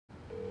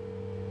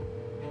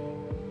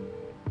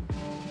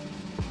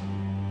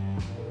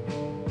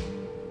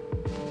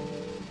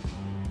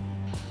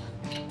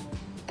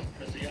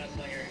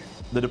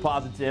The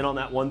deposit's in on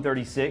that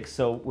 136,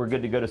 so we're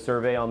good to go to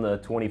survey on the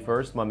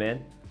 21st, my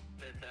man.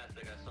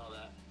 Fantastic, I saw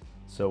that.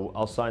 So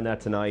I'll sign that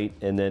tonight,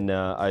 and then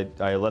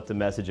I left a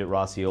message at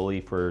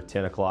Rossioli for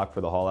 10 o'clock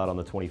for the haul out on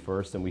the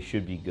 21st, and we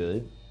should be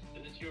good.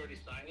 Didn't you already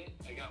sign it?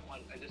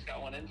 I just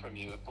got one in from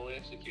you, fully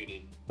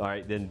executed. All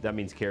right, then that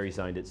means Carrie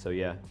signed it, so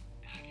yeah.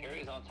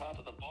 Carrie's on top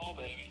of the ball,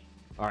 baby.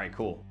 All right,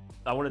 cool.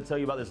 I want to tell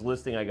you about this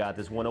listing I got,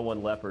 this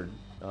 101 Leopard.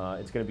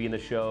 It's going to be in the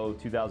show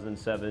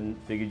 2007.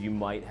 Figured you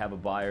might have a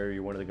buyer.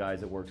 You're one of the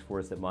guys that works for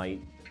us that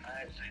might.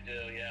 I actually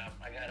do, yeah.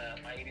 I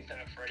got my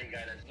 87 Freddy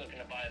guy that's looking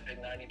to buy a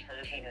big 90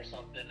 Persian or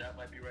something. That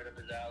might be right up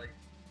his alley.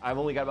 I've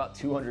only got about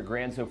 200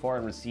 grand so far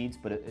in receipts,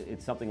 but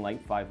it's something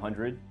like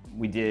 500.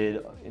 We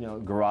did,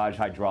 garage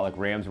hydraulic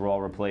rams were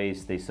all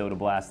replaced. They soda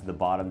blasted the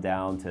bottom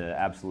down to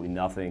absolutely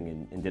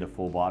nothing and did a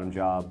full bottom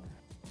job.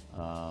 What's the drive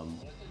on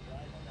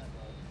that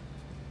boat?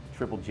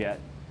 Triple jet,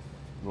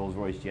 Rolls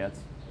Royce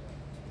jets.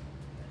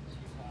 And 2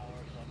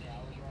 hours, how many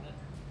hours run it?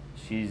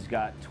 She's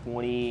got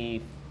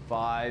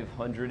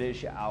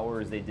 2,500-ish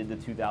hours. They did the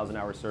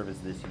 2,000-hour service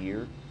this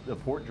year. The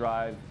port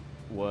drive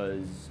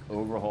was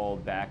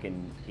overhauled back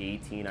in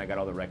 18. I got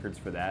all the records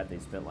for that. They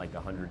spent like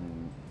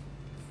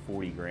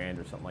 140 grand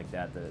or something like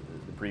that. The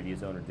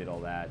previous owner did all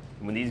that.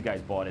 And when these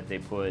guys bought it, they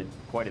put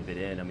quite a bit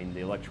in. I mean,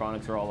 the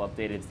electronics are all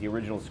updated. It's the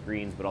original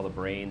screens, but all the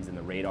brains and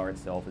the radar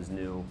itself is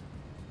new.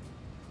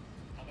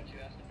 How much you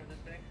asking for this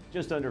thing?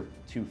 Just under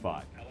 2.5.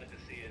 I'd like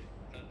to see it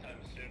sometime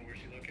soon. Where's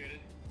she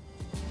located?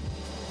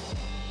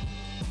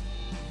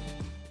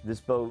 This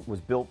boat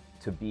was built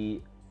to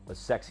be a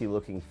sexy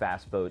looking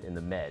fast boat in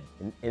the Med,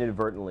 and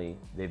inadvertently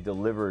they've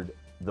delivered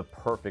the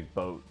perfect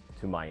boat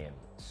to Miami.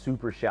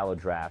 Super shallow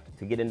draft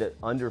to get into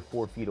under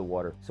 4 feet of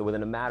water. So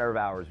within a matter of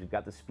hours, we've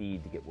got the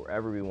speed to get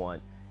wherever we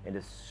want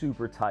into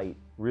super tight,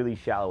 really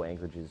shallow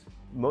anchorages.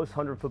 Most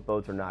 100-foot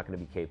boats are not going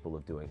to be capable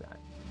of doing that.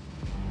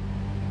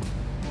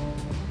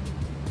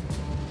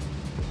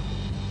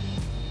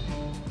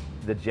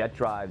 The jet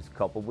drives,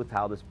 coupled with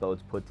how this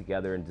boat's put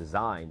together and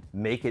designed,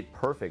 make it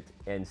perfect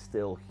and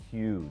still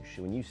huge.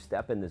 When you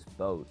step in this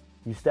boat,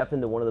 you step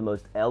into one of the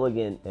most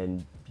elegant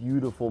and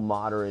beautiful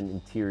modern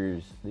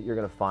interiors that you're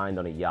gonna find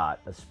on a yacht,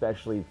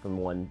 especially from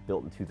one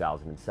built in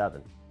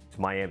 2007. It's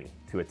Miami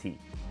to a T.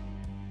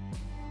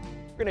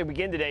 We're gonna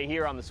begin today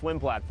here on the swim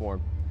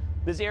platform.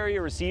 This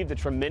area received a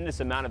tremendous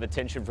amount of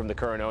attention from the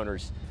current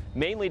owners,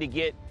 mainly to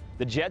get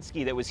the jet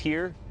ski that was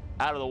here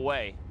out of the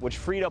way, which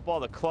freed up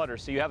all the clutter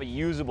so you have a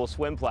usable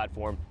swim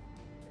platform.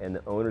 And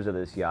the owners of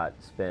this yacht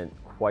spent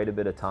quite a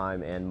bit of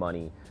time and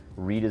money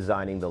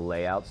redesigning the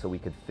layout so we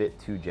could fit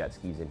 2 jet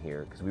skis in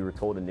here, because we were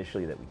told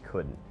initially that we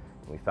couldn't.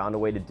 And we found a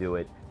way to do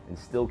it and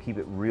still keep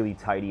it really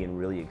tidy and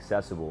really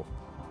accessible.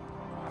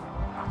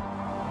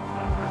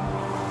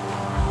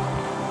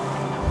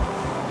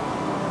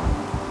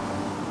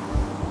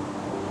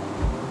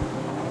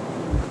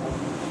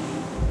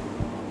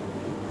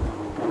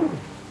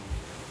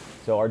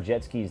 So our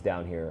jet skis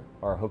down here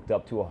are hooked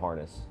up to a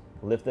harness,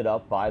 lifted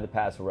up by the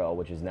passerelle,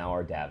 which is now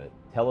our davit.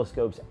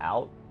 Telescopes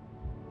out.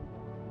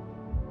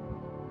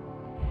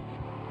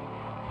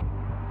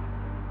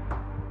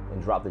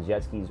 And drop the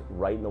jet skis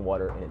right in the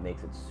water, and it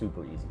makes it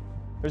super easy.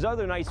 There's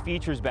other nice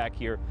features back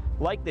here,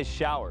 like this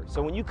shower.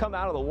 So when you come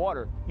out of the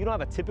water, you don't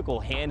have a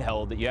typical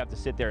handheld that you have to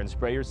sit there and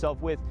spray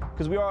yourself with,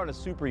 because we are on a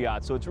super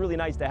yacht, so it's really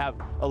nice to have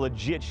a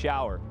legit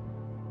shower.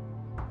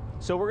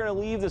 So we're gonna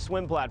leave the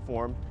swim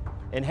platform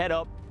and head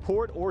up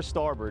port or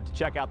starboard to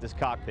check out this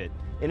cockpit.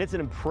 And it's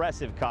an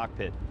impressive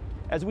cockpit.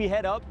 As we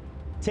head up,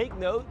 take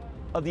note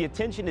of the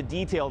attention to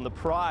detail and the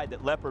pride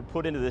that Leopard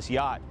put into this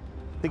yacht.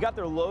 They got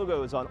their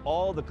logos on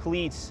all the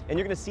cleats, and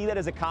you're gonna see that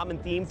as a common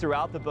theme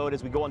throughout the boat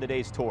as we go on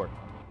today's tour.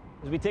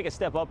 As we take a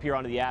step up here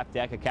onto the aft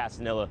deck of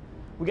Cassinella,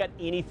 we got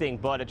anything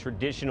but a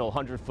traditional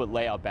 100-foot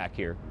layout back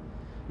here.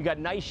 You got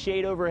nice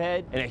shade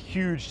overhead and a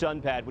huge sun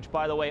pad, which,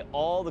 by the way,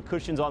 all the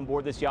cushions on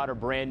board this yacht are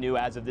brand new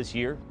as of this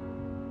year.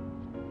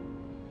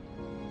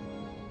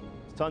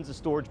 Tons of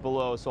storage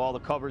below, so all the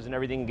covers and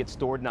everything can get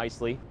stored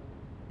nicely.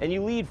 And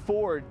you lead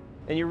forward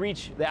and you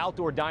reach the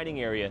outdoor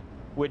dining area,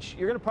 which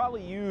you're gonna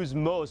probably use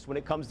most when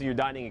it comes to your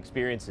dining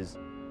experiences.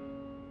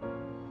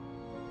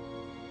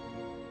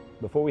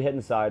 Before we head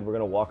inside, we're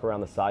gonna walk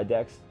around the side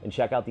decks and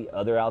check out the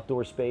other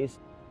outdoor space.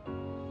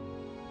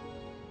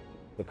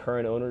 The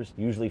current owners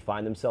usually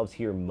find themselves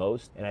here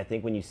most, and I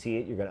think when you see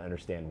it, you're gonna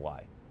understand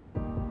why.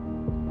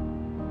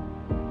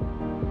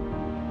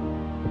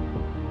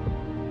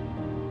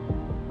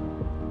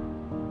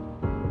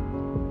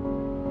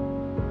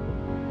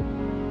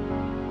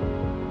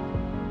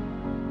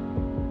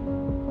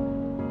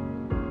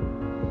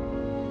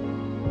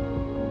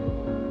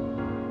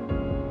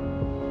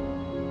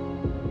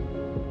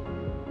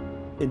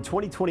 In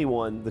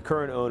 2021, the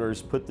current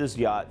owners put this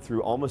yacht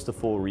through almost a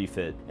full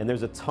refit, and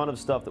there's a ton of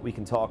stuff that we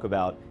can talk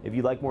about. If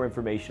you'd like more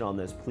information on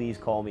this, please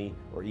call me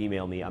or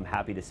email me. I'm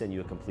happy to send you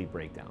a complete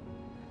breakdown.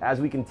 As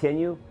we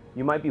continue,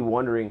 you might be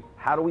wondering,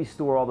 how do we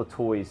store all the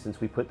toys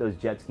since we put those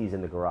jet skis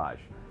in the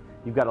garage?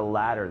 You've got a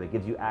ladder that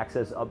gives you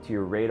access up to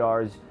your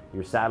radars,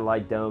 your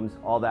satellite domes,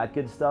 all that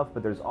good stuff,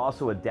 but there's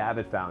also a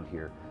davit found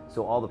here.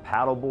 So all the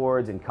paddle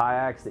boards and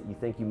kayaks that you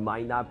think you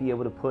might not be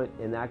able to put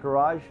in that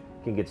garage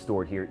can get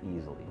stored here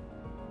easily.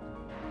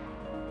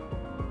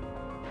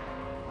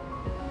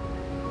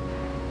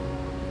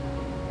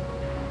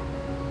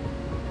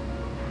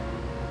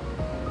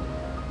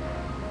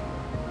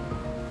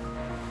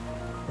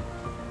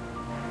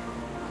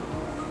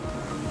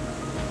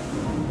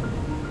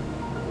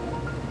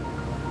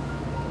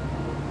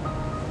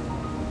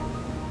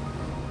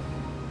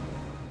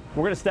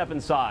 We're gonna step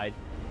inside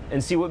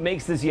and see what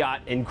makes this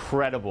yacht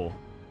incredible.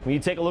 When you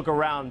take a look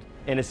around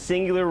in a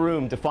singular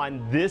room to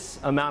find this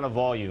amount of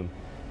volume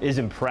is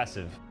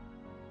impressive.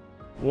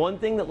 One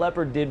thing that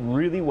Leopard did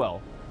really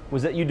well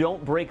was that you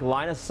don't break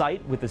line of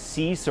sight with the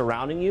sea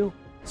surrounding you.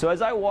 So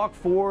as I walk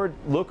forward,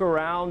 look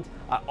around,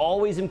 I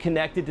always am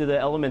connected to the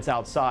elements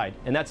outside,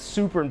 and that's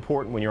super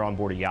important when you're on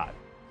board a yacht.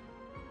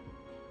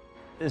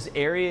 This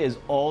area is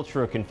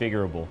ultra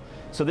configurable.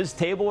 So this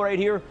table right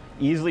here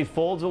easily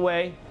folds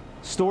away,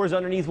 stores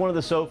underneath one of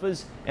the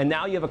sofas, and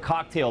now you have a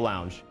cocktail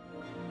lounge.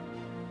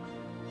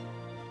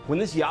 When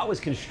this yacht was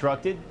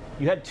constructed,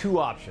 you had two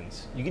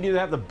options. You could either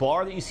have the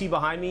bar that you see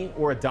behind me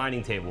or a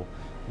dining table.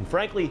 And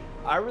frankly,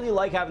 I really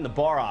like having the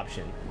bar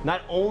option.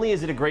 Not only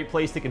is it a great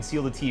place to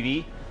conceal the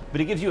TV, but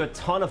it gives you a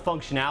ton of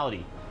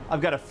functionality. I've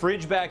got a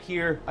fridge back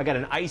here, I got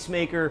an ice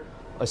maker,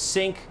 a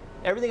sink,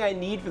 everything I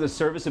need for the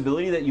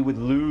serviceability that you would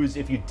lose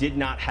if you did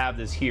not have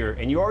this here.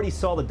 And you already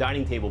saw the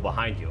dining table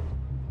behind you.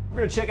 We're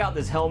gonna check out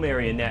this helm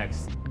area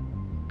next.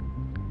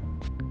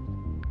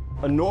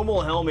 A normal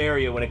helm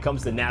area when it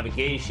comes to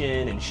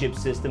navigation and ship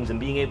systems and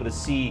being able to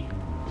see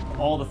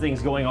all the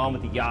things going on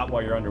with the yacht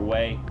while you're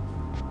underway.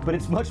 But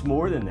it's much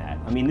more than that.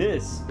 I mean,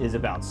 this is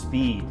about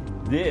speed.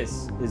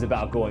 This is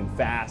about going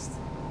fast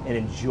and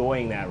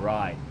enjoying that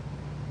ride.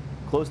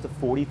 Close to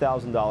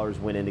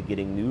 $40,000 went into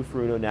getting new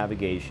Furuno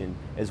navigation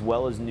as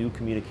well as new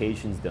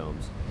communications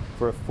domes.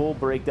 For a full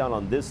breakdown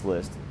on this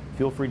list,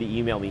 feel free to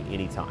email me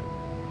anytime.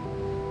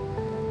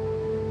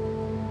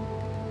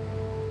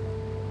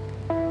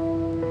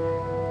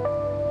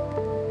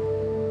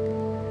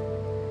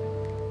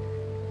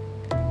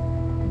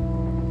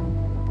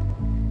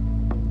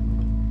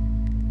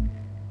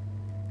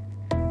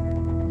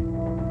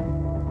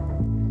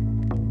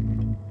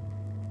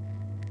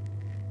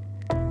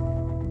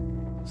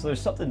 So there's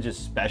something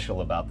just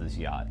special about this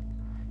yacht.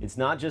 It's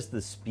not just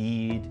the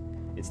speed,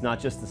 it's not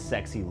just the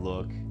sexy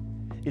look,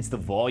 it's the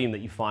volume that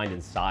you find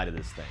inside of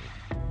this thing.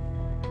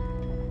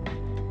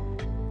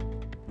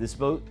 This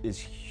boat is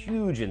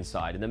huge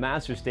inside, and the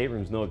master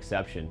stateroom's no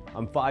exception.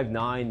 I'm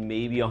 5'9",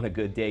 maybe on a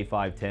good day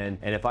 5'10",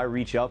 and if I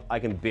reach up, I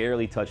can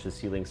barely touch the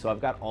ceiling, so I've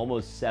got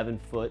almost 7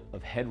 foot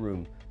of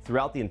headroom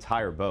throughout the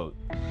entire boat.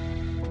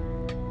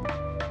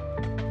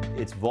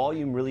 Its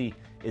volume really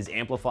is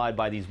amplified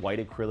by these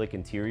white acrylic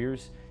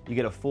interiors. You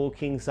get a full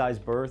king-size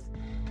berth.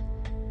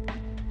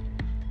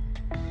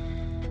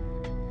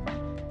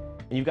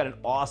 And you've got an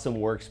awesome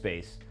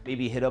workspace.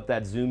 Maybe hit up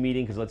that Zoom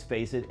meeting, because let's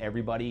face it,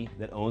 everybody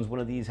that owns one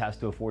of these has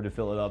to afford to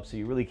fill it up, so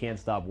you really can't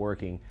stop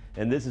working.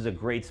 And this is a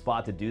great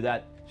spot to do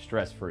that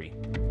stress-free.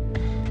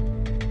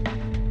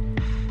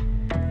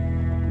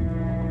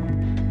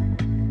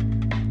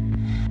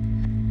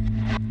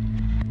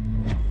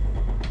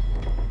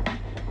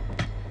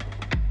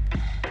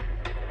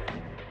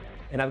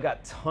 And I've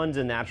got tons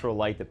of natural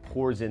light that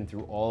pours in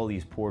through all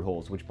these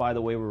portholes, which by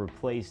the way were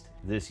replaced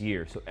this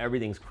year, so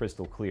everything's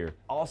crystal clear.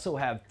 Also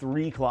have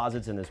 3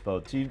 closets in this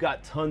boat, so you've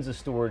got tons of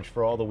storage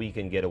for all the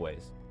weekend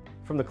getaways.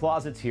 From the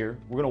closets here,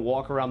 we're gonna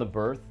walk around the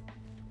berth,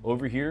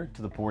 over here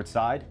to the port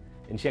side,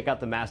 and check out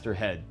the master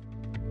head.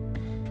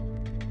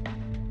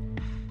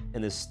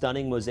 And this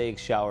stunning mosaic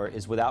shower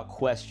is without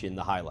question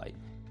the highlight.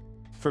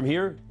 From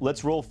here,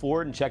 let's roll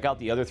forward and check out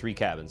the other 3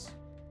 cabins.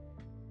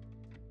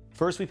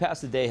 First, we pass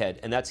the day head,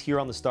 and that's here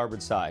on the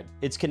starboard side.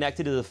 It's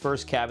connected to the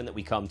first cabin that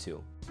we come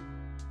to.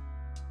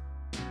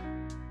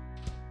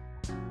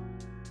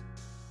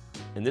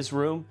 In this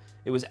room,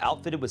 it was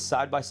outfitted with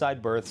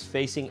side-by-side berths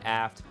facing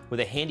aft with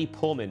a handy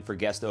Pullman for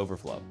guest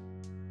overflow.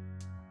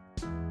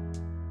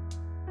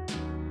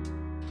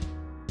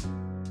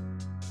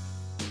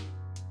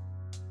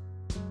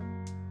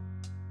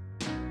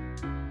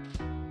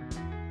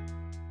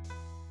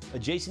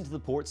 Adjacent to the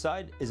port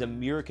side is a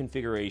mirror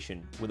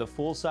configuration with a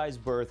full-size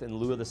berth in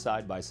lieu of the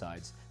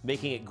side-by-sides,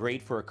 making it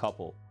great for a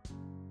couple.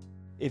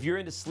 If you're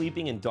into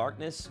sleeping in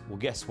darkness, well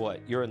guess what?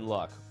 You're in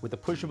luck. With the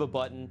push of a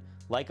button,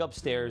 like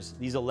upstairs,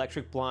 these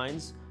electric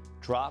blinds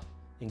drop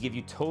and give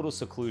you total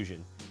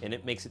seclusion, and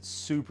it makes it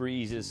super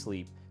easy to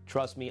sleep.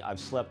 Trust me, I've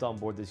slept on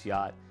board this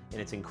yacht,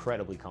 and it's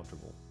incredibly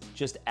comfortable.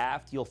 Just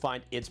aft, you'll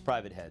find its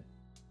private head.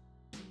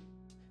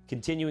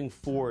 Continuing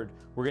forward,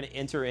 we're gonna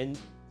enter in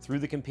through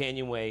the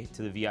companionway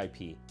to the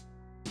VIP.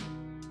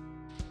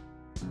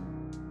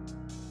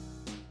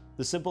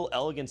 The simple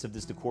elegance of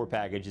this decor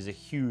package is a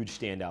huge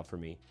standout for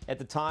me. At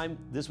the time,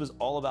 this was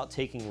all about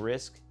taking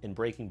risk and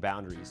breaking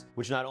boundaries,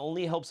 which not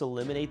only helps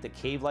eliminate the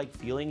cave-like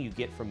feeling you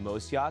get from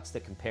most yachts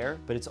that compare,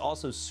 but it's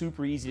also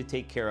super easy to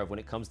take care of when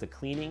it comes to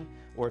cleaning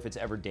or if it's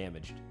ever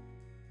damaged.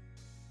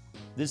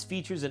 This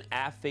features an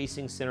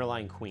aft-facing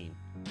centerline queen.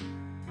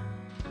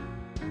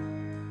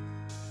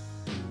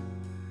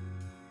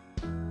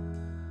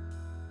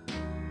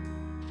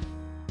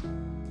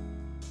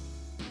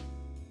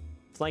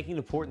 Flanking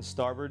to port and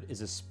starboard is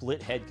a split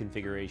head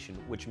configuration,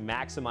 which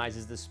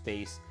maximizes the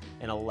space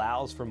and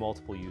allows for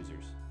multiple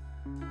users.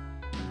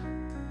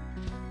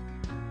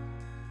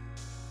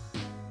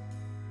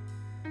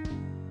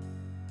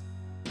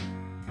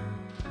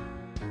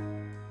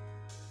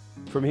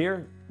 From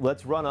here,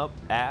 let's run up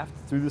aft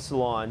through the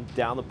salon,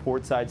 down the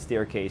portside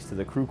staircase to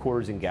the crew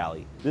quarters and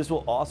galley. This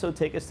will also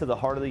take us to the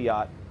heart of the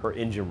yacht, her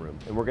engine room,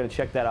 and we're going to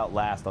check that out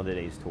last on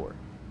today's tour.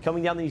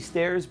 Coming down these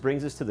stairs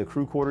brings us to the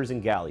crew quarters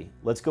and galley.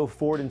 Let's go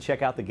forward and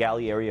check out the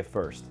galley area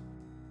first.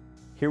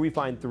 Here we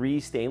find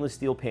 3 stainless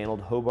steel paneled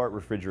Hobart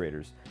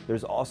refrigerators.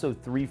 There's also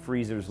 3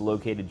 freezers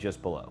located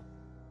just below.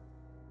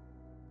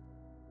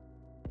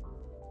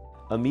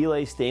 A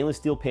Miele stainless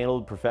steel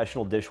paneled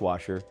professional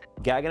dishwasher,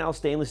 Gaggenau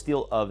stainless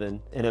steel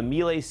oven, and a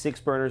Miele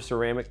 6-burner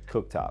ceramic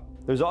cooktop.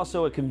 There's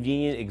also a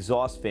convenient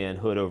exhaust fan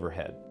hood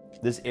overhead.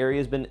 This area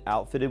has been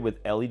outfitted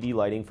with LED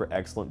lighting for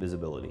excellent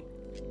visibility.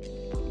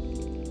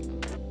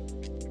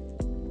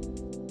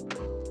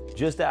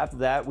 Just after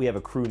that, we have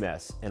a crew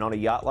mess, and on a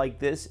yacht like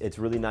this, it's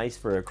really nice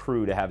for a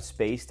crew to have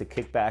space to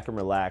kick back and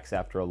relax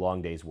after a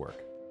long day's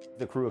work.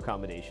 The crew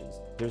accommodations.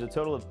 There's a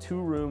total of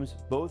 2 rooms,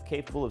 both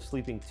capable of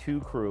sleeping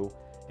 2 crew,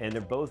 and they're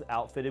both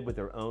outfitted with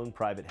their own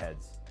private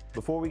heads.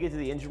 Before we get to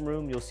the engine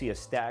room, you'll see a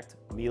stacked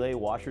Miele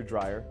washer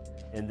dryer,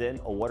 and then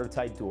a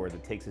watertight door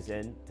that takes us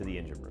in to the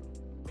engine room.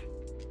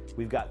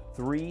 We've got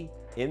 3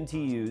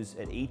 MTUs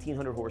at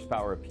 1,800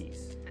 horsepower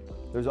apiece.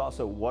 There's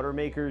also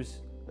Watermakers,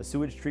 a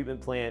sewage treatment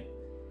plant,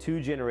 2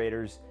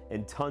 generators,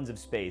 and tons of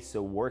space,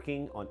 so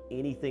working on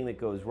anything that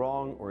goes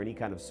wrong or any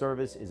kind of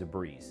service is a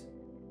breeze.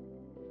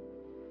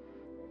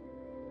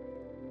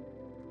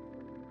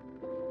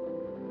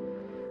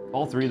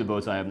 All 3 of the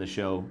boats I have in the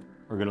show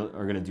are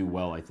gonna do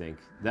well, I think.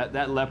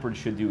 That Leopard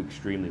should do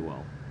extremely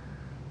well.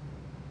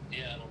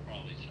 Yeah, it'll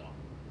probably so.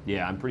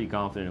 Yeah, I'm pretty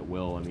confident it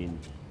will. I mean,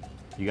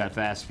 you got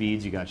fast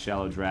speeds, you got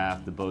shallow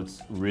draft, the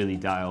boat's really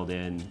dialed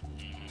in.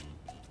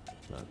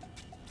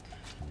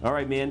 All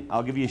right, man,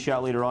 I'll give you a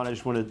shout later on. I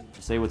just want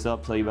to say what's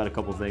up, tell you about a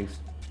couple things.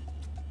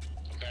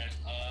 Okay,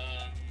 so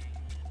I'm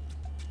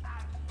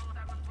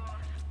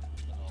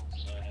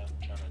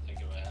trying to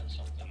think if I had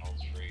something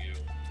else for you.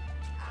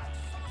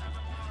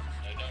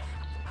 I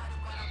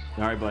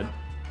don't. All right, bud.